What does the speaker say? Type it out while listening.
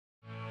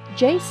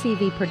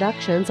JCV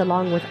Productions,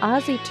 along with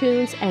Ozzy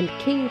Tunes and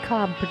King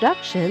Cobb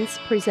Productions,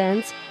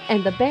 presents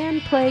And the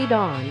Band Played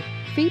On,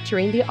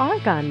 featuring the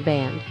Argonne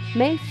Band,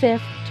 May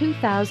 5th,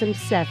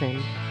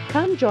 2007.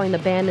 Come join the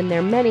band and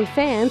their many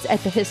fans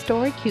at the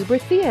historic Huber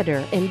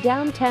Theater in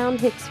downtown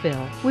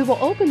Hicksville. We will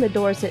open the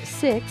doors at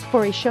 6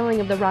 for a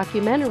showing of the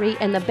rockumentary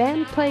And the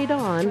Band Played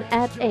On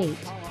at 8.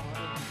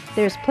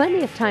 There's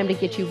plenty of time to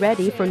get you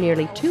ready for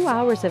nearly 2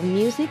 hours of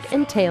music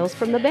and tales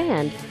from the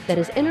band that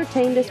has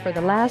entertained us for the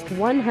last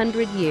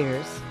 100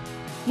 years.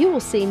 You will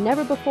see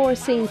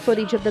never-before-seen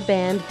footage of the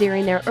band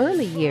during their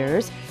early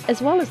years,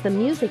 as well as the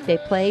music they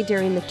played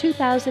during the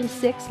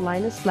 2006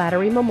 Linus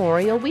Slattery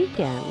Memorial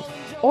Weekend.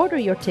 Order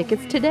your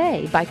tickets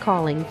today by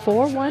calling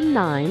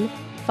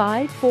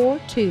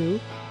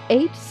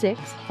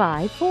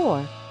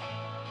 419-542-8654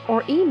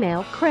 or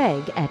email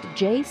Craig at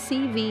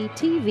jcvtv.com.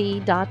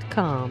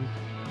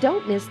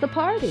 Don't miss the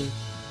party.